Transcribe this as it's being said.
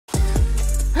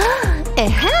A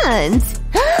hand.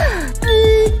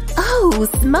 Oh,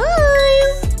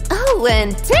 smile. Oh,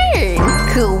 and turn.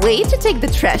 Cool way to take the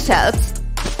trash out.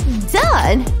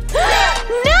 Done.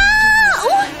 No!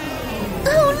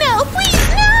 Oh no, please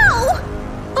no!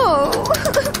 Oh.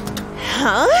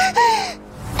 Huh?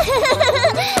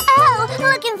 Oh,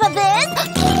 looking for this?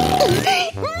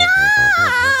 No!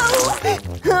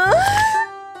 Huh?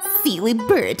 Silly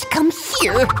bird, come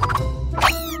here.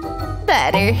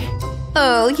 Better.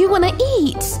 Oh, you wanna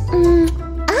eat?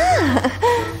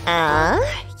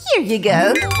 Here you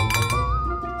go.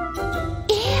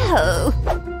 Ew.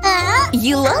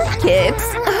 You like it?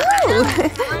 Oh.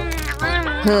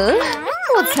 Huh?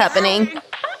 What's happening?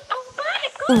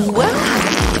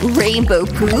 Wow! Rainbow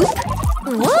poop?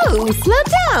 Whoa, slow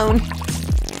down!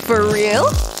 For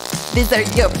real? These are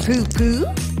your poo-poo?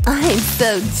 I'm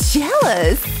so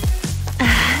jealous!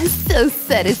 So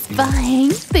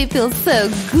satisfying. They feel so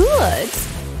good.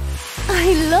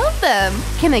 I love them.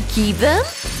 Can I keep them?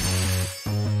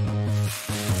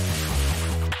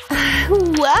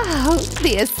 Wow,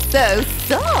 they are so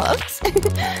soft.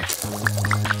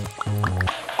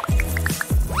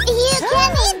 You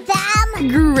can eat them.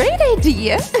 Great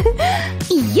idea.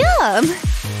 Yum.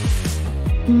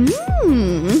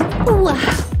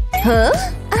 Wow. Huh?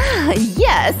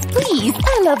 Yes, please.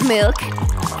 I love milk.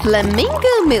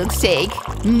 Flamingo milkshake.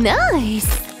 Nice.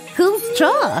 Cool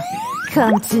straw.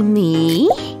 Come to me.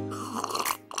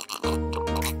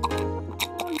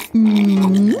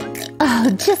 Oh,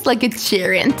 just like a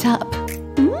cherry on top.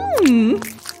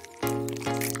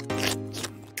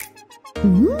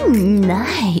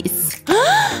 Nice.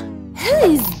 Who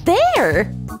is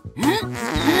there?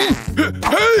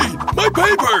 Hey, my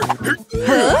paper!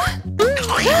 Huh?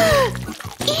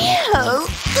 Ew.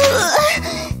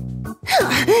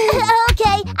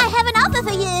 Okay, I have an offer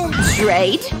for you.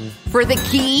 Trade? For the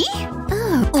key?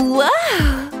 Oh,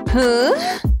 wow. Huh?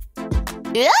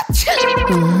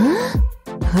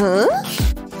 Huh?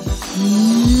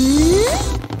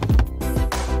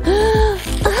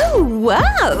 Oh,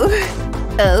 wow.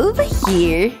 Over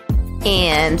here.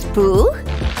 And pull.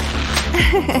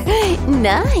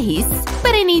 Nice.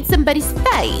 But I need somebody's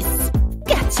face.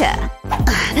 Gotcha.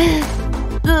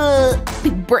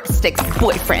 Burst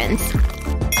ex-boyfriend.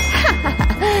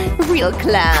 Real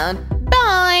clown.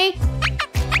 Bye.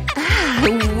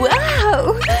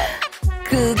 Wow.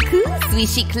 Cuckoo,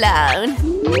 swishy clown.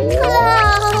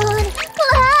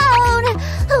 Clown!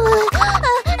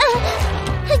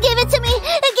 Give it to me!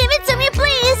 Give it to me,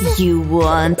 please! You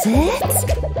want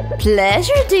it?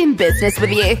 Pleasure doing business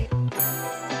with you.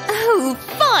 Oh,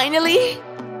 finally!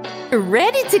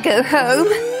 Ready to go home.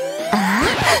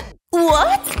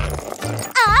 What?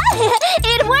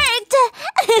 It worked!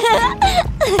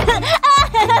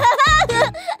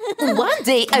 One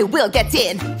day I will get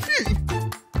in.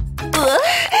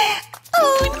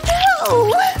 Oh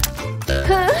no!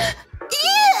 Huh?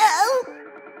 Ew!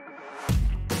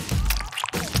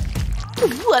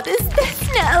 What is this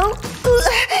now?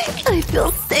 I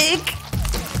feel sick.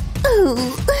 Oh.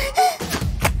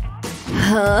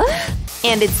 Huh?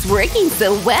 And it's working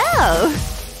so well.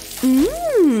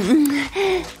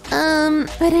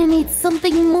 But I need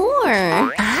something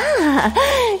more.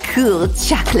 Cool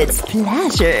chocolate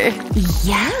pleasure.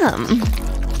 Yum.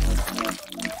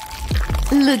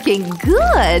 Looking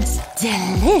good.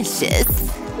 Delicious.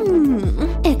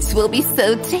 It will be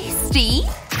so tasty.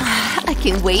 I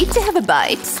can't wait to have a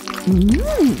bite.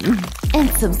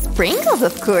 And some sprinkles,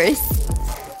 of course.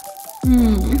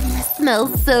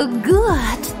 Smells so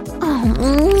good.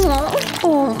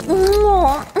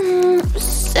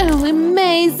 So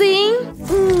amazing.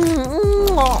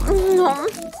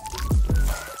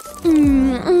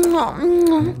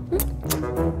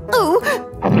 Oh,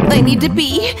 I need to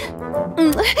pee.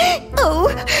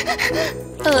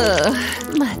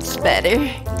 Much better.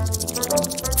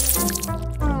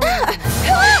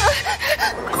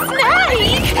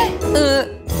 Snake!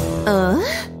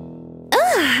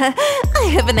 I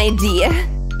have an idea.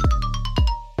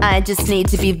 I just need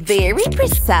to be very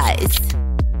precise.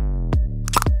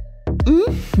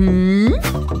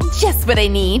 Just what I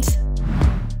need.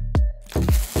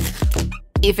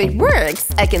 If it works,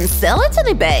 I can sell it on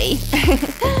eBay.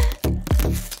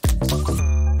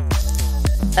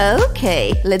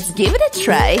 Okay, let's give it a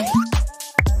try.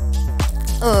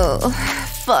 Oh,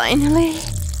 finally.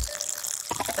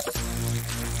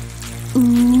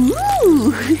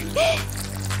 Ooh.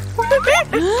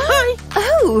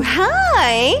 Oh,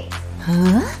 hi!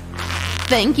 Huh?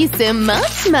 Thank you so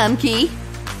much, Monkey.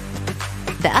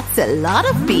 That's a lot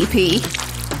of BP.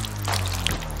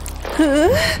 Huh?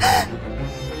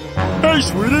 Hey,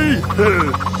 sweetie!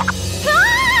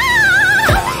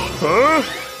 Huh?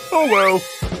 Oh well.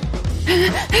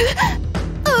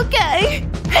 Okay.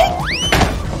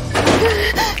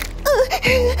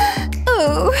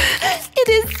 Oh, it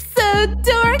is so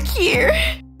dark here.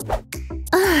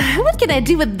 What can I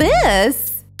do with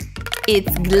this?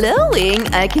 It's glowing,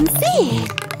 I can see.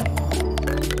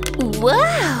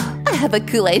 Wow, I have a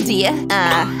cool idea.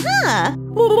 Aha!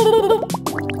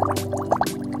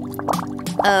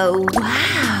 Oh,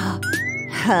 wow.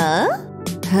 Huh?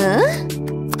 Huh?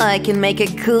 I can make a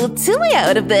cool toy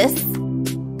out of this.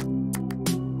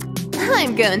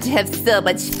 I'm going to have so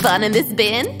much fun in this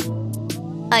bin.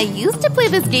 I used to play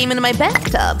this game in my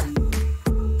bathtub.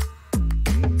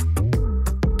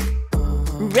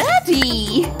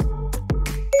 Ready!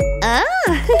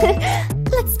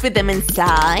 Let's put them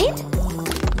inside.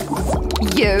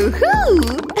 Yoo-hoo!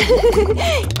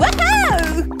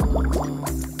 Wow!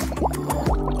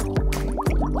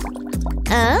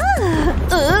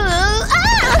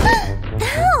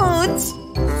 Ouch!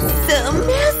 So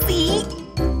messy!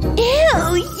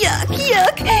 Ew! Yuck!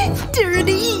 Yuck!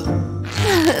 Dirty!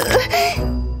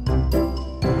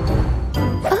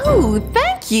 Oh,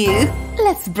 thank you!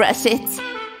 Let's brush it.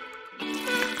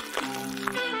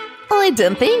 I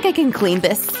don't think I can clean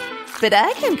this, but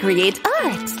I can create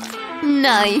art.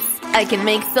 Nice! I can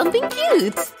make something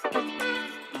cute.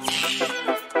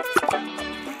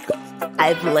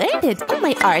 I've learned it on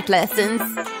my art lessons.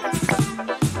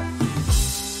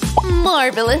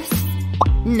 Marvelous!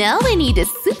 Now I need a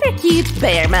super cute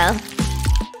bear mouth.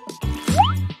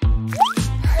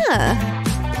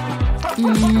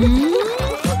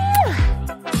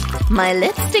 My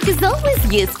lipstick is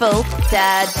always useful.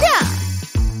 Ta-da!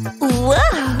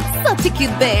 Wow, such a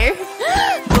cute bear.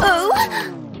 Oh!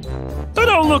 That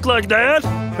don't look like that.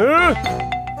 Huh?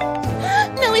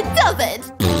 No, it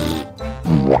doesn't.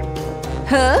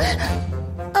 Huh?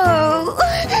 Oh,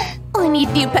 I need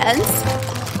new pants.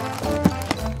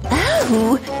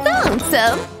 Oh, found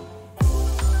some.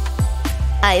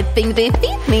 I think they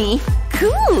fit me.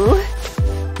 Cool.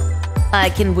 I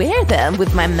can wear them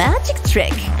with my magic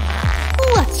trick.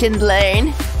 Watch and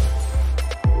learn.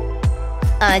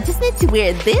 I just need to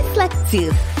wear this like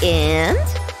tube and…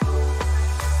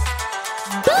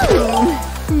 boom!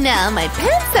 Now my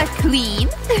pants are clean.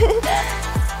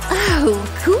 Oh,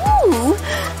 cool!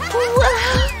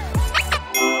 Wow!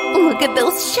 Look at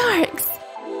those sharks!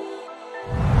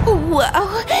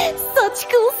 Wow! Such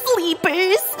cool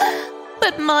sleepers!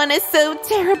 But mine is so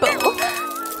terrible.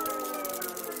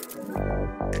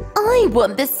 I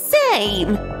want the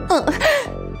same!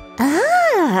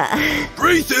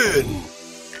 Breathe in!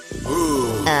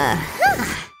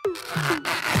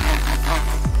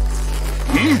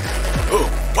 Oh,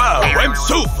 wow, I'm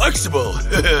so flexible!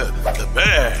 The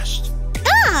best!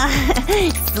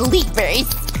 Sleepers!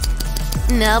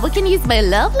 Now I can use my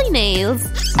lovely nails.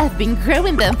 I've been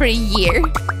growing them for a year.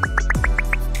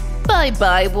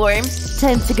 Bye-bye, worm.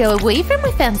 Time to go away from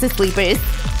my fancy sleepers.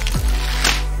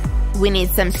 We need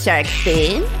some shark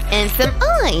fin and some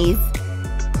eyes.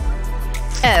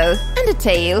 Oh, and a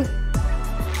tail.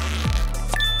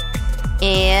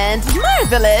 And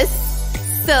marvelous!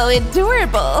 So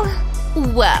adorable!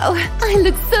 Wow, I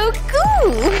look so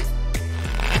cool!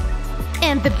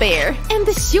 And the bear, and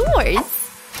the shorts!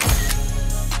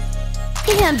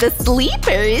 And the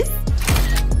sleepers!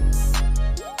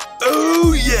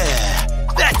 Oh yeah!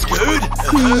 That's good!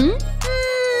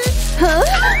 Huh?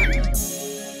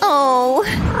 Oh,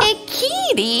 a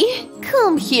kitty!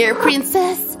 Come here,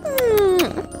 princess!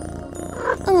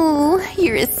 Oh,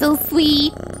 you're so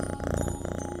sweet!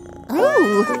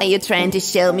 Oh, are you trying to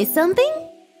show me something?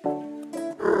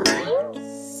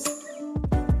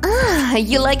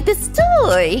 You like this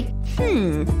toy?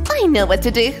 I know what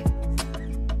to do.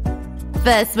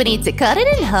 First, we need to cut it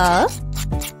in half.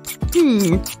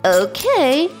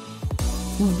 Okay.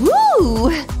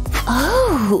 Woo!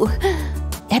 Oh!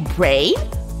 A brain?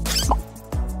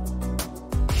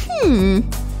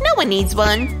 No one needs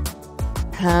one.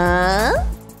 Huh?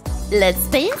 Let's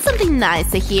paint something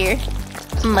nicer here.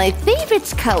 My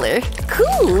favorite color.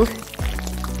 Cool!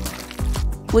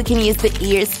 We can use the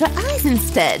ears for eyes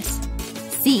instead.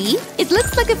 See? It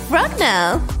looks like a frog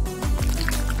now.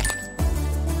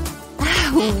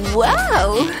 Oh,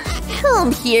 wow!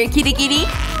 Come here, kitty kitty.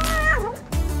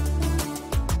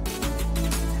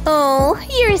 Oh,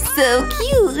 you're so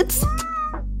cute.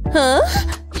 Huh?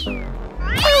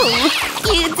 Oh,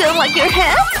 you don't like your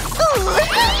hat? Oh.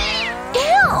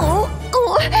 Ew!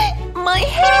 Oh, my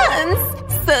hands!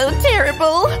 So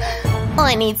terrible.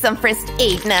 I need some first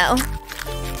aid now.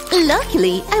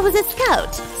 Luckily, I was a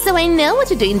scout, so I know what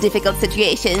to do in difficult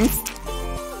situations.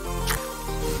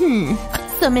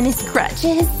 So many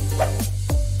scratches.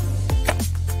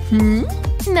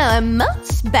 Now I'm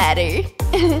much better.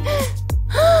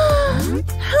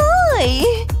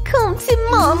 Hi! Come to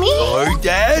mommy! Or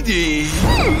daddy!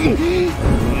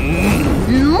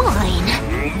 Mine.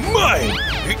 Mine!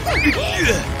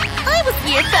 I was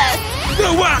here first! No,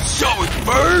 I'll show it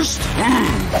first!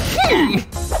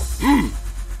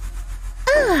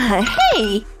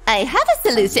 Hey! I have a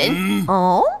solution!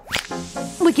 Oh?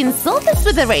 We can solve this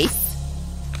with a race.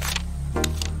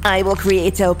 I will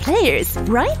create our players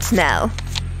right now.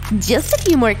 Just a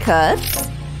few more cuts.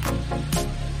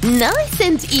 Nice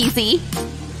and easy.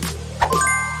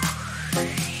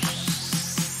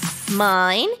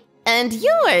 Mine and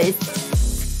yours.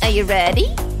 Are you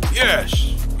ready? Yes.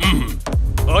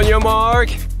 On your mark,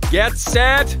 get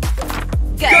set.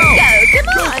 Go, go, come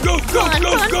on! Go, go, Run, go,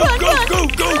 run, go, run, go, run. go,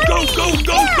 go, go,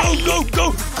 go, go, go,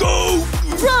 go, go!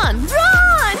 Run,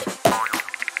 run!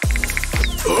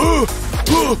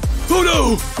 Oh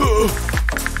no!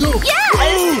 Yes!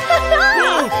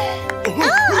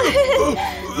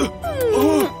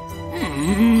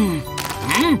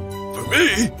 For me?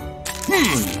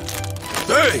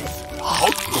 Thanks.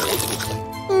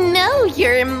 No,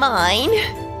 you're mine.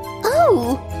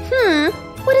 Oh,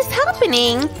 what is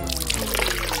happening?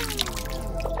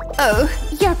 Oh,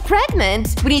 you're pregnant.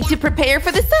 We need to prepare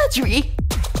for the surgery.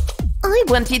 I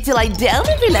want you to lie down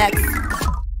and relax.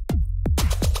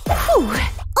 Whew,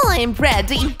 I'm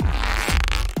ready.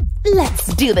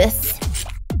 Let's do this.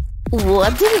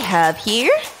 What do we have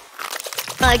here?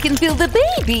 I can feel the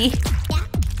baby.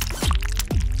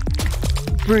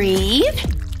 Breathe.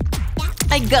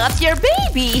 I got your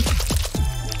baby.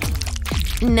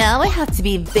 Now I have to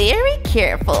be very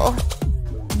careful.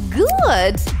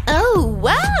 Good. Oh,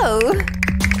 wow.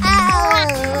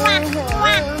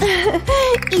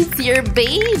 It's your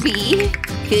baby.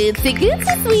 Goodsy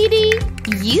goodsy, sweetie.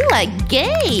 You like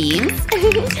games.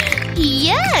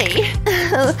 Yay.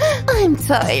 I'm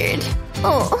tired.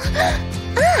 Oh.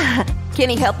 Can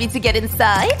he help you to get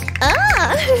inside?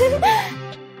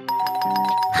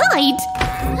 Hide.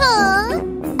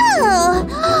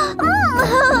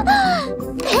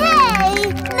 Hey!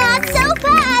 Not so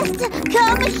fast!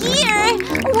 Come here!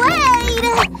 Wait!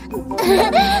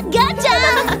 Gotcha!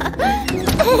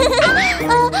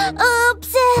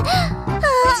 Oops!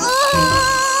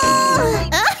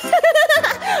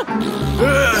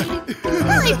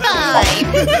 High five!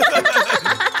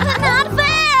 Not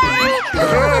fair!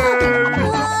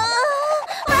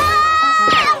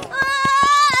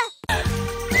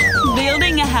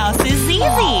 Building a house is easy.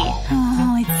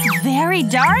 Oh, it's very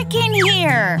dark in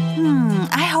here.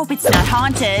 I hope it's not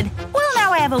haunted. Well,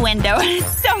 now I have a window.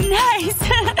 It's so nice.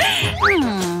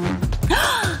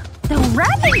 The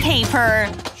wrapping paper.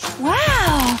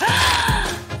 Wow.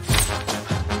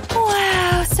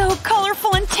 Wow, so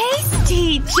colorful and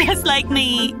tasty. Just like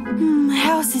me. The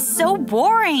house is so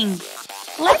boring.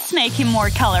 Let's make it more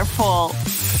colorful.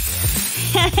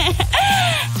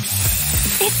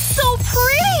 It's so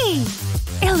pretty!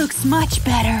 It looks much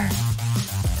better.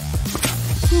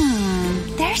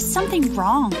 There's something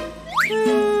wrong.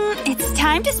 It's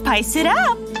time to spice it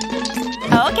up.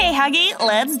 Okay, Huggy,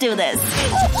 let's do this.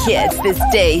 Kids these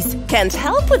days can't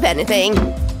help with anything.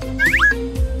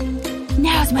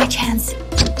 Now's my chance.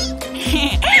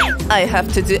 I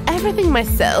have to do everything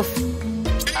myself.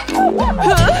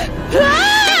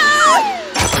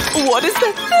 What is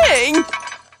that thing?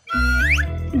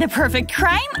 The perfect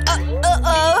crime?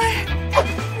 Uh-oh.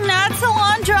 Not so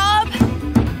long drop.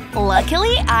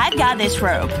 Luckily, I've got this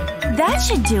rope. That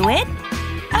should do it.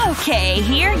 Okay,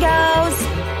 here goes.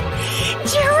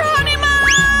 Geronimo!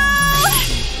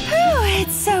 Whew,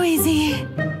 it's so easy.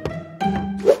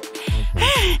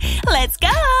 Let's go!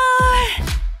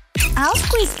 I'll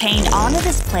squeeze paint onto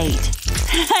this plate.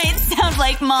 It sounds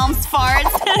like Mom's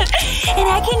farts. And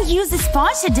I can use the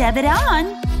sponge to dab it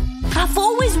on. I've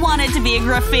always wanted to be a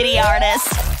graffiti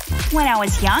artist. When I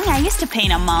was young, I used to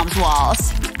paint on Mom's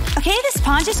walls. Okay, the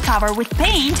sponge is covered with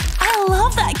paint. I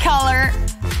love that color.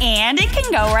 And it can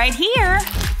go right here.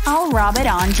 I'll rub it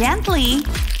on gently.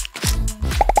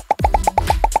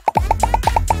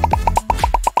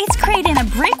 It's creating a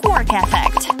brickwork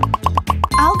effect.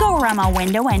 I'll go around my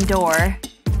window and door.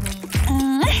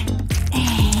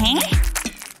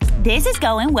 This is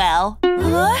going well.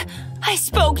 I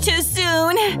spoke too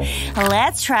soon.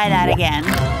 Let's try that again.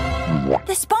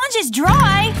 The sponge is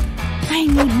dry. I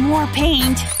need more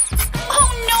paint. Oh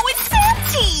no, it's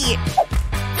empty!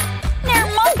 There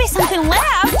must be something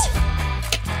left.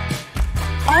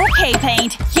 Okay,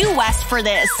 paint. You asked for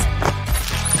this.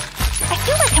 I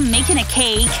feel like I'm making a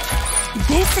cake.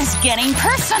 This is getting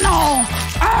personal.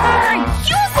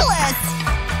 You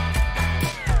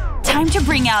to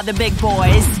bring out the big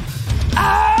boys.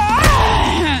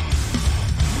 Ah!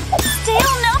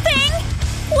 Still nothing?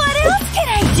 What else can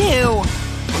I do?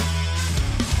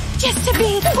 Just a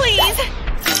bit, please.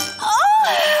 Oh,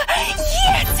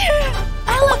 yes!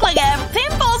 I look like I have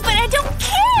pimples, but I don't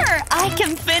care! I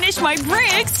can finish my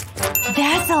bricks.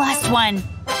 That's the last one.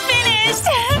 Finished!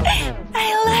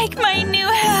 I like my new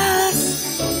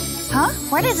house. Huh?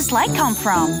 Where did this light come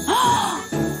from?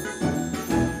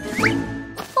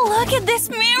 Look at this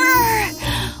mirror!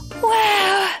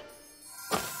 Wow!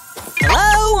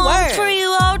 Hello, Want for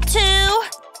you out too?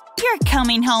 You're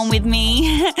coming home with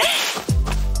me.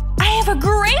 I have a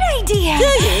great idea!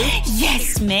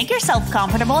 Yes, make yourself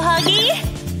comfortable, Huggy.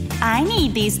 I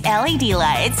need these LED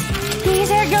lights.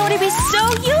 These are going to be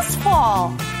so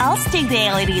useful! I'll stick the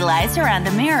LED lights around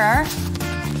the mirror.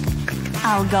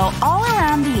 I'll go all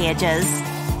around the edges.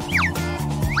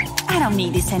 I don't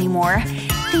need this anymore.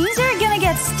 These are gonna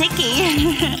get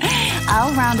sticky.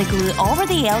 I'll round the glue over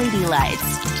the LED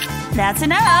lights. That's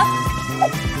enough!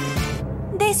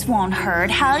 This won't hurt,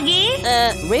 Huggy.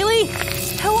 Really?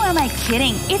 Who am I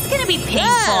kidding? It's gonna be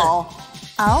painful.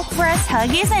 I'll press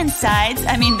Huggy's insides,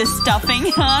 the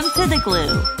stuffing, onto the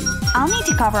glue. I'll need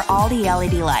to cover all the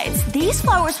LED lights. These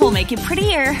flowers will make it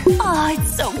prettier. Oh,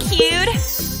 it's so cute.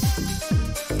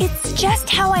 It's just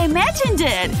how I imagined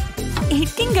it.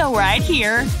 It can go right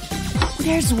here.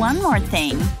 There's one more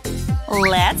thing.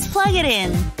 Let's plug it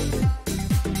in.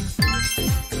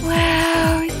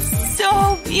 Wow, it's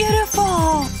so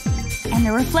beautiful. And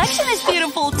the reflection is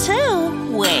beautiful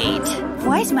too. Wait,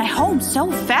 why is my home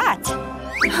so fat?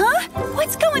 Huh?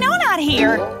 What's going on out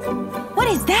here? What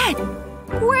is that?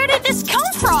 Where did this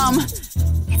come from?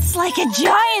 It's like a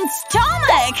giant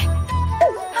stomach!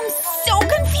 I'm so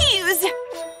confused!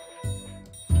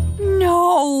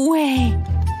 No way!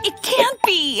 It can't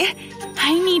be!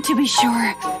 I need to be sure.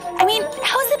 How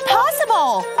is it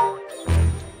possible?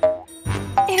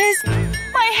 It is…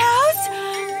 my house?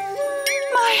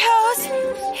 My house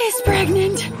is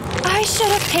pregnant. I should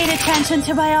have paid attention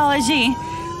to biology.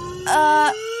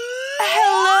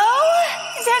 Hello?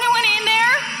 Is anyone in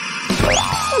there?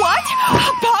 What?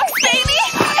 A box baby?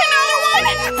 Another one?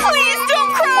 Please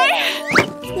don't cry!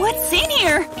 What's in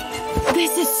here?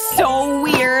 This is so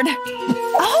weird.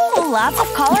 Oh, lots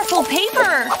of colorful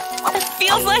paper. It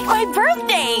feels like my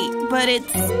birthday. But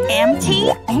it's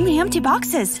empty? Only empty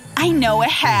boxes. I know a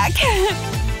hack.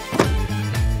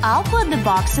 I'll put the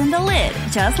box in the lid,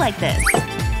 just like this.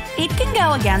 It can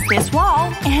go against this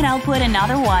wall, and I'll put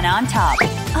another one on top.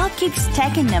 I'll keep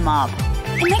stacking them up.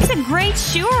 It makes a great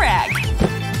shoe rack.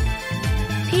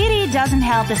 Pity it doesn't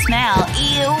help the smell.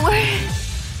 Ew.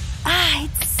 Ah,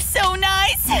 it's so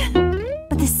nice.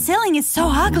 But the ceiling is so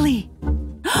ugly.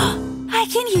 I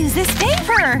can use this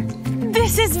paper.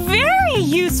 This is very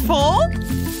useful.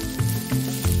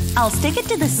 I'll stick it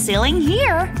to the ceiling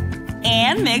here.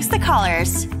 And mix the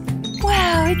colors.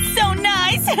 Wow, it's so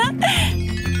nice!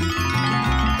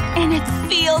 And it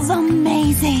feels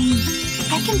amazing!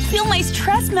 I can feel my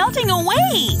stress melting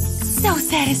away! So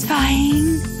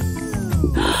satisfying!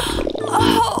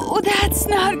 Oh, that's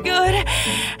not good!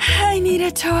 I need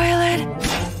a toilet.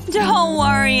 Don't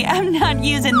worry, I'm not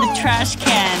using the trash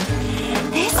can.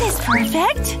 This is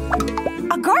perfect!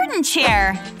 A garden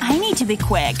chair! I need to be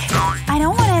quick. I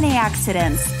don't want any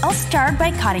accidents. I'll start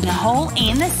by cutting a hole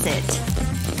in the seat.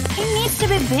 It needs to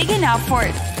be big enough for…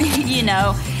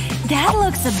 that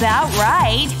looks about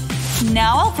right.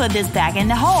 Now I'll put this back in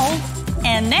the hole.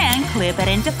 And then clip it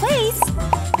into place.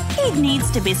 It needs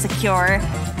to be secure.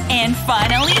 And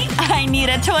finally, I need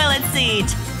a toilet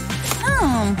seat.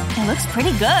 It looks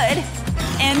pretty good.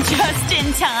 And just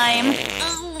in time.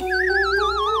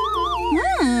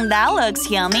 That looks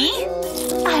yummy.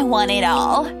 I want it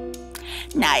all.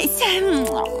 Nice.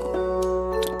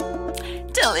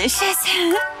 Delicious.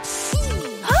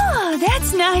 Oh,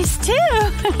 that's nice too.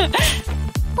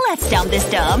 Let's dump this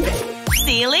dump.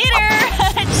 See you later.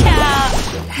 Ciao.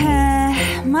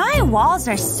 My walls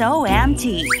are so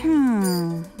empty.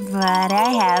 But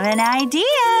I have an idea.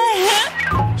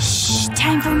 Shh,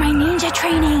 time for my ninja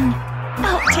training.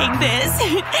 I'll take this.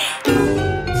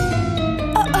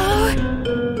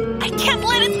 Can't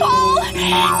let it fall!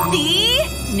 See?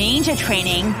 Ninja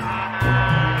training. Ooh,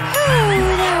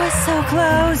 that was so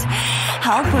close.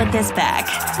 I'll put this back.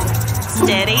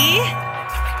 Steady.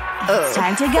 It's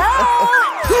time to go!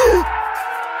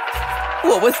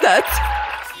 What was that?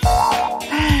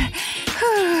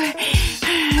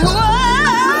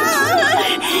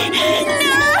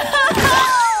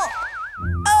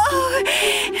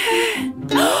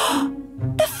 No!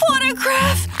 The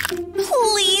photograph!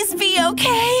 Please be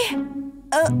okay.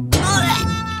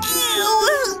 Ew.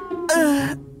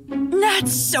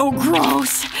 That's so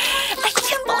gross. I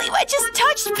can't believe I just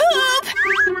touched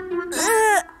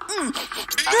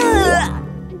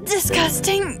poop.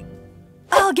 Disgusting.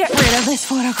 I'll get rid of this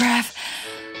photograph.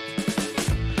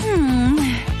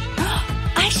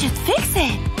 I should fix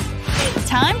it.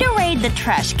 Time to raid the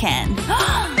trash can.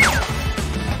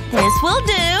 This will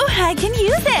do. I can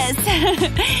use this.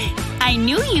 I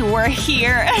knew you were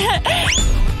here.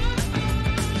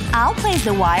 I'll place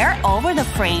the wire over the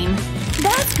frame.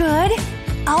 That's good.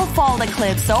 I'll fold the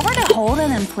clips over to hold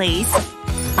it in place.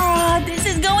 This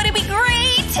is going to be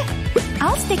great!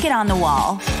 I'll stick it on the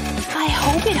wall. I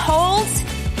hope it holds.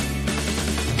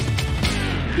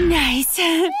 Nice.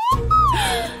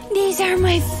 These are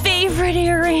my favorite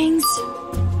earrings.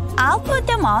 I'll put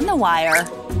them on the wire.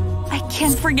 I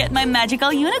can't forget my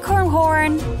magical unicorn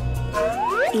horn.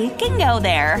 It can go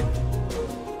there.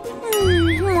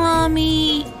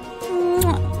 Mommy.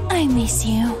 I miss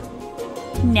you.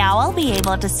 Now I'll be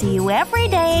able to see you every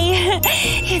day.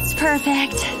 It's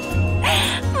perfect.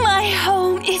 My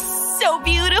home is so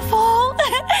beautiful.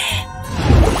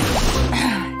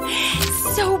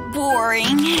 So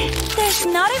boring. There's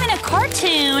not even a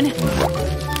cartoon.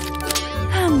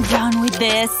 I'm done with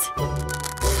this.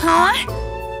 Huh?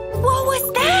 What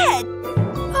was that?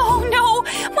 Oh no,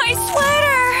 my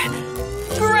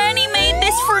sweater! Granny made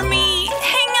this for me.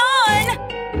 Hang on.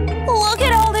 Look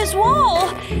at all this wool.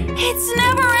 It's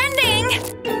never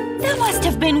ending. That must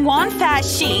have been one fat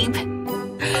sheep.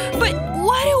 But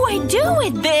what do I do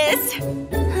with this?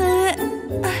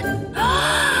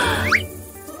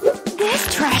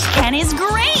 This trash can is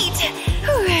great!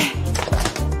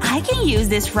 I can use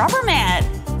this rubber mat.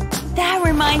 That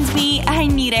reminds me, I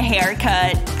need a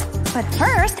haircut. But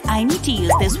first, I need to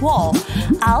use this wool.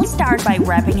 I'll start by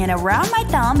wrapping it around my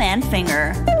thumb and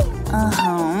finger.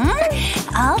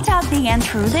 I'll tuck the end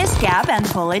through this gap and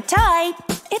pull it tight.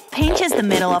 It pinches the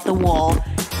middle of the wool.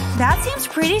 That seems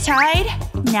pretty tight.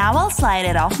 Now I'll slide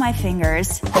it off my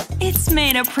fingers. It's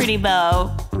made a pretty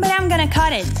bow, but I'm gonna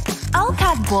cut it. I'll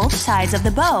cut both sides of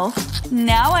the bow.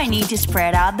 Now I need to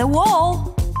spread out the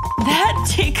wool. That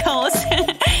tickles.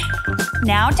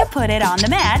 Now to put it on the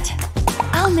mat.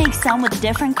 I'll make some with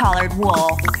different colored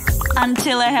wool.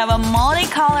 Until I have a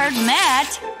multicolored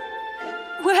mat.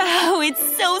 Wow, it's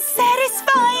so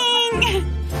satisfying!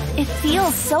 It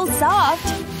feels so soft.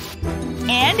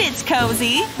 And it's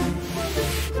cozy.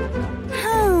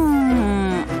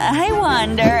 I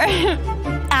wonder…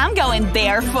 I'm going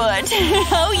barefoot.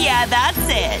 Oh yeah, that's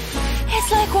it.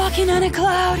 It's like walking on a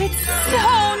cloud. It's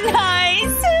so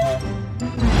nice.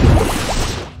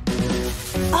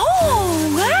 Oh,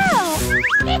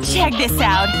 wow. Check this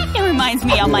out. It reminds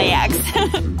me of my ex.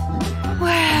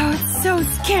 Wow, it's so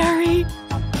scary.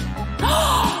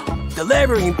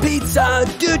 Delivering pizza,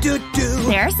 do-do-do.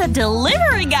 There's a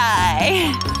delivery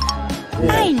guy.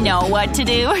 I know what to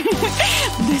do.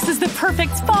 This is the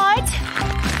perfect spot.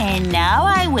 And now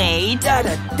I wait.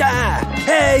 Da-da-da!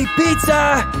 Hey,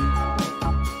 pizza!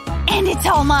 And it's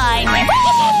all mine.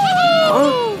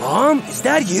 Huh? Mom, is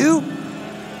that you?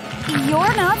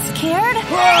 You're not scared?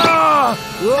 Ah!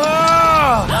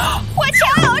 Ah! Watch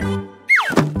out!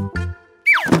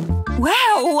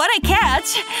 Wow, what a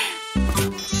catch!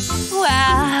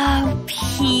 Wow,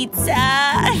 pizza.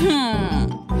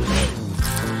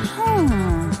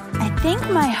 I think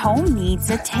my home needs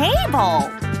a table.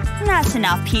 That's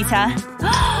enough pizza.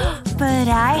 But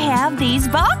I have these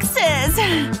boxes.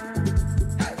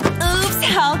 Oops,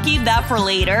 I'll keep that for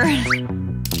later.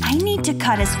 I need to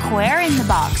cut a square in the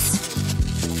box.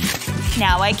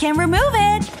 Now I can remove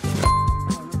it.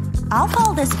 I'll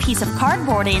fold this piece of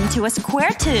cardboard into a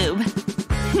square tube.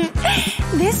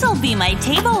 This'll be my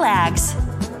table legs.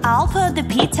 I'll put the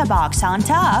pizza box on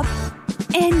top.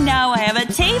 And now I have a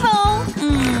table.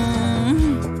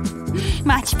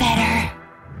 Much better.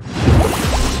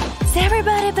 Is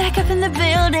everybody back up in the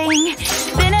building?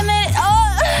 Been a minute.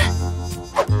 Oh!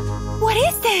 What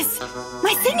is this?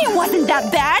 My singing wasn't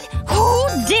that bad. Who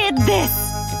did this?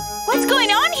 What's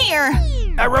going on here?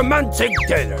 A romantic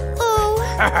dinner. Oh,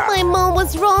 my mom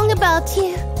was wrong about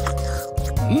you.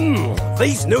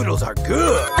 These noodles are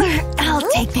good. I'll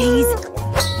take these.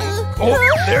 Oh,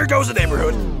 there goes the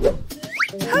neighborhood.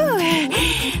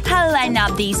 I'll line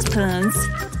up these spoons.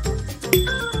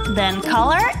 Then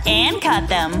color and cut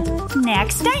them.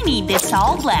 Next, I need this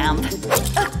salt lamp.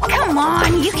 Come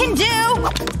on, you can do!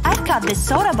 I've cut this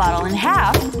soda bottle in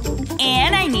half.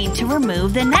 And I need to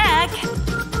remove the neck.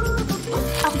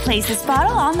 I'll place this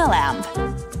bottle on the lamp.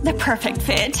 The perfect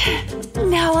fit.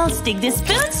 Now I'll stick the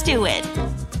spoons to it.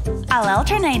 I'll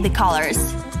alternate the colors.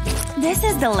 This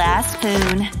is the last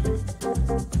spoon.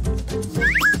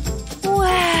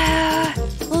 Wow!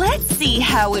 see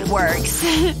how it works.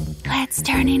 Let's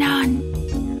turn it on.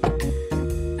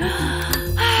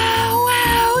 Oh,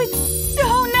 wow, it's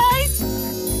so nice!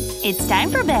 It's time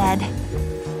for bed.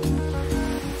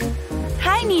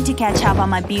 I need to catch up on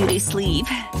my beauty sleep.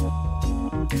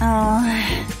 Oh,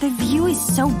 the view is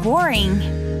so boring.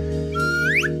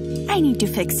 I need to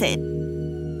fix it.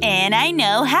 And I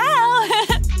know how!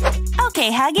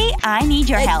 Okay, Huggy, I need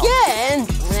your help. Again?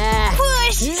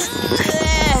 Push!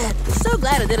 So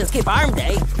glad I didn't skip arm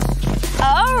day.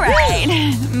 Alright,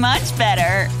 much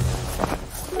better.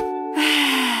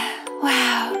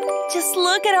 Wow, just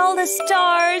look at all the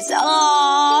stars.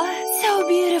 Aww, so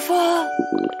beautiful.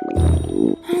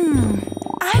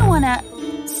 I wanna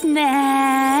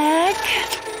snack.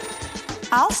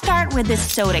 I'll start with this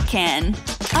soda can.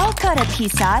 I'll cut a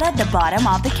piece out at the bottom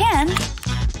of the can.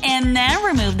 And then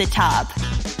remove the top.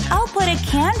 I'll put a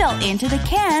candle into the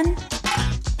can.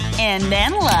 And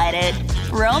then light it.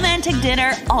 Romantic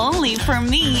dinner only for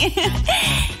me.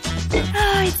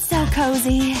 Oh, it's so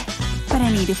cozy. But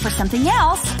I need it for something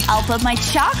else. I'll put my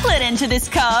chocolate into this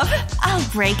cup. I'll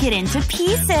break it into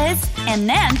pieces. And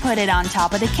then put it on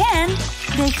top of the can.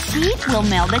 The heat will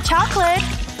melt the chocolate.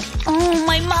 Oh,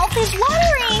 my mouth is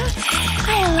watering.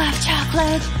 I love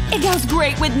chocolate. It goes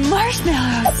great with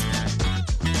marshmallows.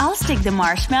 I'll stick the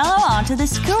marshmallow onto the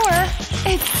skewer.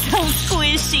 It's so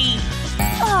squishy.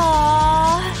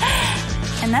 Aww.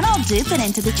 And then I'll dip it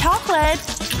into the chocolate.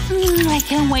 I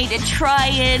can't wait to try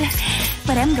it.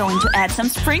 But I'm going to add some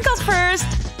sprinkles first.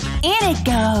 In it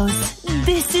goes.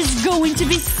 This is going to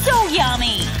be so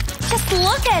yummy. Just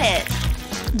look at it.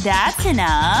 That's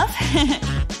enough.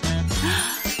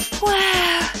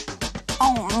 Wow.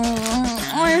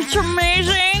 Oh, it's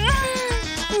amazing.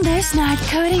 This night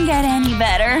couldn't get any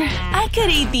better. I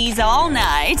could eat these all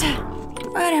night.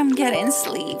 But I'm getting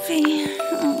sleepy.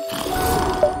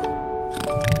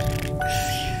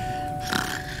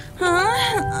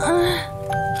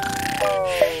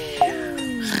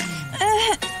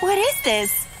 What is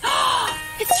this?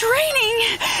 It's raining!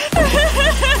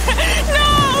 No!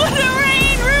 The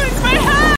rain ruins my house!